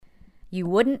You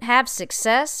wouldn't have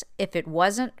success if it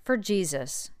wasn't for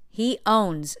Jesus. He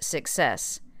owns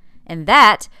success. And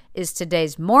that is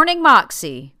today's Morning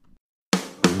Moxie.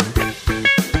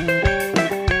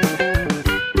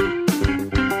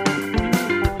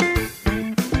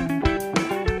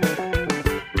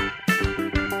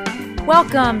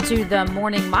 Welcome to the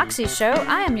Morning Moxie Show.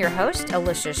 I am your host,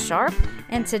 Alicia Sharp,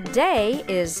 and today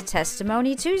is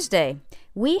Testimony Tuesday.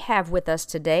 We have with us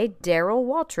today Darrell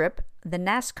Waltrip, the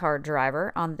NASCAR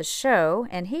driver, on the show,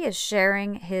 and he is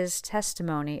sharing his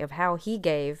testimony of how he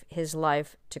gave his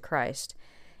life to Christ.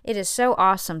 It is so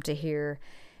awesome to hear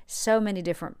so many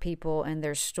different people and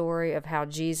their story of how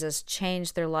Jesus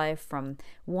changed their life from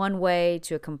one way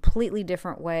to a completely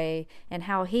different way, and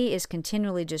how he is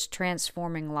continually just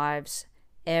transforming lives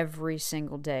every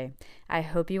single day. I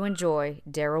hope you enjoy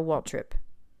Darrell Waltrip.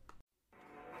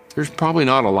 There's probably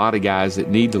not a lot of guys that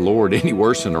need the Lord any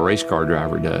worse than a race car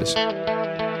driver does.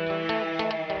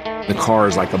 The car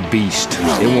is like a beast.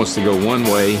 It wants to go one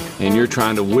way, and you're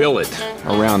trying to will it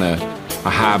around a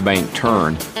high bank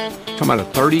turn. Talking about a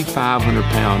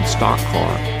 3,500-pound stock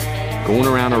car going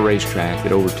around a racetrack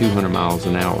at over 200 miles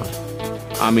an hour.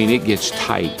 I mean, it gets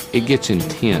tight. It gets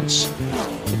intense.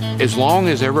 As long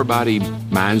as everybody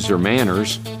minds their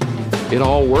manners, it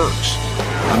all works.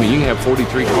 I mean, you can have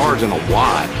 43 cars in a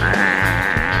wad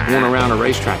going around a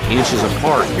racetrack inches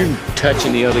apart. You're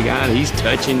touching the other guy, and he's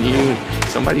touching you, and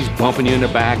somebody's bumping you in the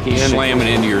back end, slamming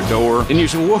into your door, and you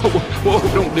say, whoa,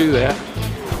 don't do that.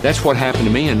 That's what happened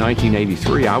to me in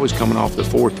 1983. I was coming off the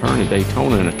fourth turn at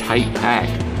Daytona in a tight pack,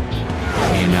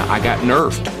 and I got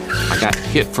nerfed. I got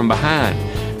hit from behind.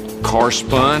 Car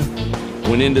spun,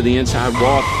 went into the inside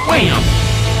wall, wham!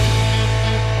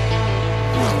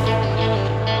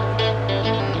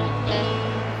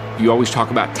 You always talk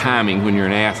about timing when you're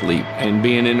an athlete and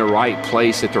being in the right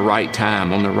place at the right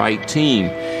time on the right team.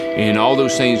 And all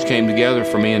those things came together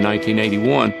for me in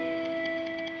 1981.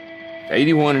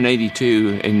 81 and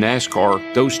 82 in NASCAR,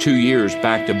 those 2 years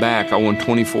back to back, I won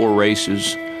 24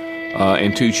 races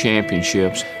and 2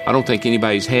 championships. I don't think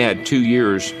anybody's had 2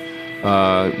 years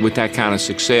with that kind of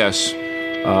success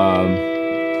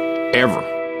ever.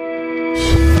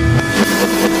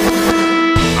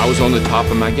 I was on the top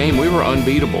of my game. We were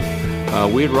unbeatable.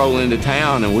 We'd roll into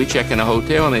town and we'd check in a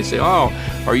hotel and they'd say, "Oh,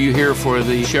 are you here for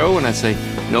the show?" And I'd say,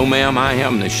 "No, ma'am, I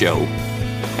am the show."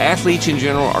 Athletes in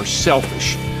general are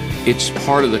selfish. It's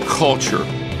part of the culture.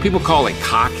 People call it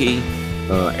cocky,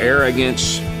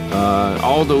 arrogance,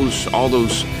 all those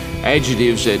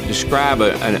adjectives that describe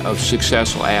a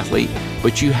successful athlete.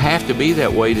 But you have to be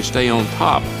that way to stay on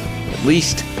top. At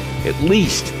least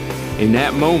in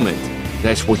that moment,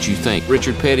 that's what you think.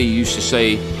 Richard Petty used to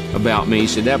say about me, he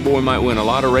said, "That boy might win a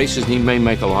lot of races and he may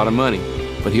make a lot of money,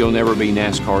 but he'll never be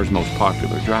NASCAR's most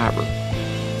popular driver."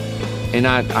 And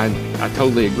I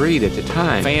totally agreed at the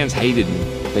time. Fans hated me.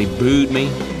 They booed me.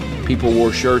 People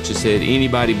wore shirts that said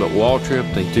anybody but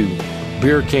Waltrip. They threw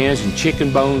beer cans and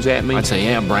chicken bones at me. I'd say,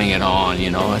 "Yeah, bring it on,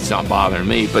 it's not bothering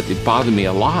me." But it bothered me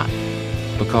a lot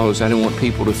because I didn't want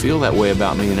people to feel that way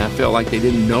about me, and I felt like they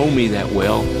didn't know me that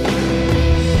well.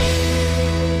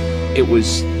 It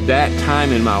was that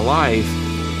time in my life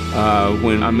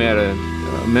when I met a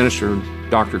minister,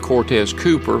 Dr. Cortez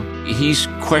Cooper. He's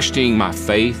questioning my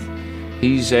faith.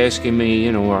 He's asking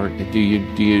me, do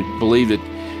you believe that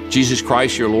Jesus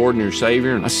Christ, your Lord and your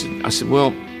Savior? And I said,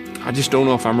 "Well, I just don't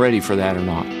know if I'm ready for that or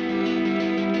not."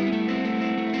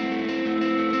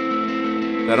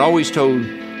 I'd always told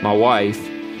my wife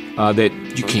that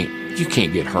you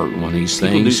can't get hurt in one of these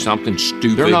things. People do something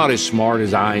stupid. They're not as smart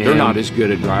as I am. They're not as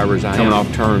good at drivers as I am. Coming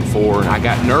off turn 4, I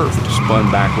got nerfed, spun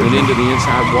backwards, went into the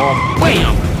inside wall,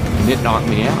 wham! And it knocked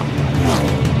me out.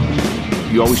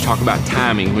 You always talk about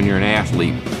timing when you're an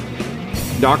athlete.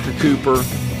 Dr. Cooper,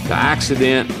 the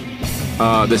accident,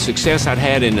 the success I'd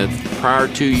had in the prior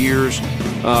 2 years,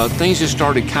 things just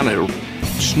started kind of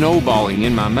snowballing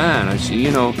in my mind. I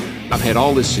said, I've had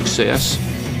all this success.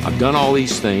 I've done all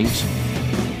these things.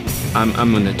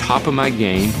 I'm on the top of my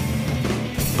game,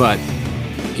 but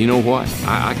you know what?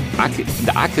 I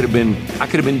could have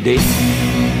been dead.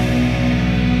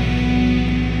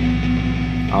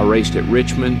 I raced at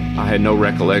Richmond. I had no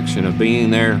recollection of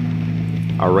being there.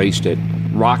 I raced at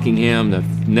Rockingham the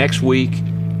next week.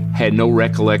 Had no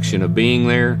recollection of being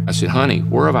there. I said, "Honey,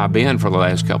 where have I been for the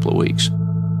last couple of weeks?"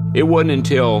 It wasn't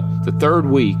until the third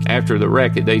week after the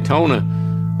wreck at Daytona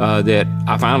that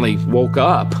I finally woke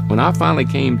up. When I finally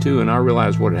came to and I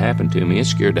realized what had happened to me, it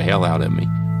scared the hell out of me.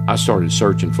 I started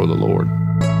searching for the Lord.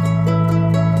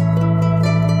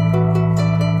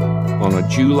 On a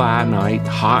July night,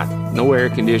 hot, no air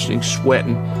conditioning,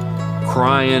 sweating,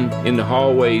 crying in the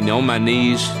hallway on my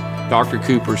knees, Dr.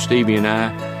 Cooper, Stevie, and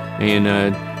I,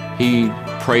 and he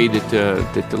prayed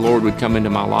that the Lord would come into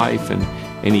my life, and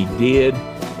he did.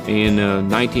 And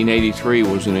 1983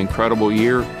 was an incredible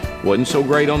year. Wasn't so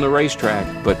great on the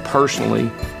racetrack, but personally,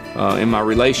 in my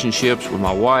relationships with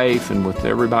my wife and with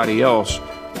everybody else,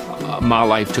 my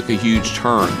life took a huge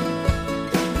turn.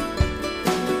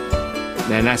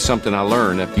 And that's something I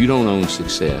learned. If you don't own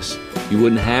success, you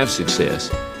wouldn't have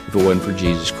success if it wasn't for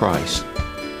Jesus Christ.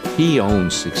 He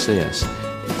owns success.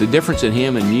 The difference in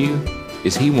him and you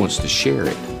is he wants to share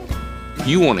it.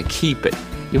 You want to keep it.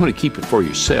 You want to keep it for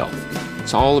yourself.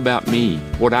 It's all about me,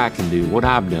 what I can do, what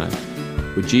I've done.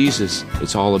 With Jesus,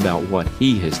 it's all about what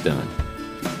he has done.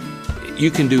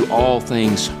 You can do all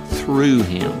things through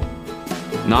him,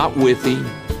 not with him,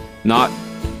 not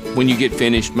when you get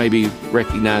finished, maybe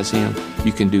recognize him.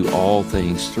 You can do all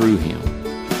things through him.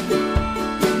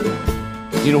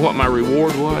 You know what my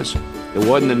reward was? It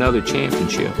wasn't another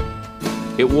championship.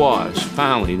 It was,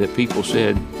 finally, that people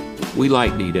said, we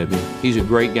like D.W. He's a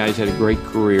great guy. He's had a great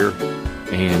career.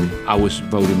 And I was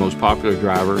voted most popular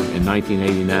driver in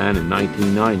 1989 and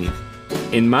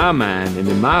 1990. In my mind and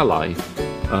in my life,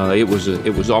 it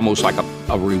was almost like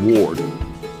a reward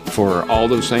for all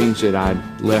those things that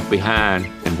I'd left behind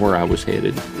and where I was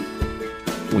headed.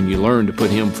 When you learn to put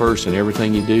him first in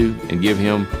everything you do and give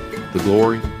him the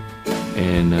glory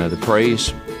and the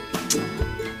praise,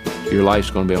 your life's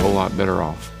going to be a whole lot better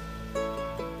off.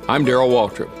 I'm Darrell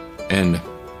Waltrip, and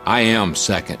I am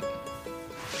second.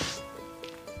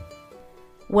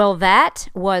 Well, that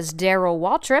was Darrell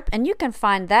Waltrip, and you can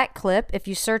find that clip if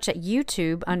you search at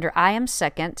YouTube under I Am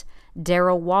Second,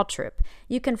 Darrell Waltrip.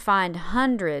 You can find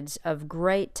hundreds of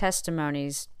great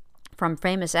testimonies from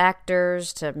famous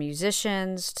actors to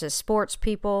musicians to sports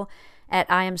people at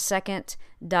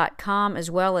iamsecond.com, as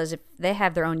well as if they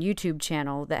have their own YouTube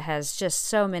channel that has just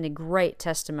so many great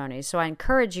testimonies. So I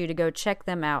encourage you to go check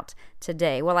them out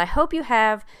today. Well, I hope you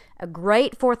have a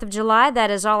great 4th of July. That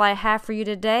is all I have for you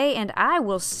today, and I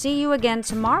will see you again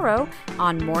tomorrow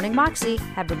on Morning Moxie.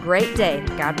 Have a great day.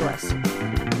 God bless.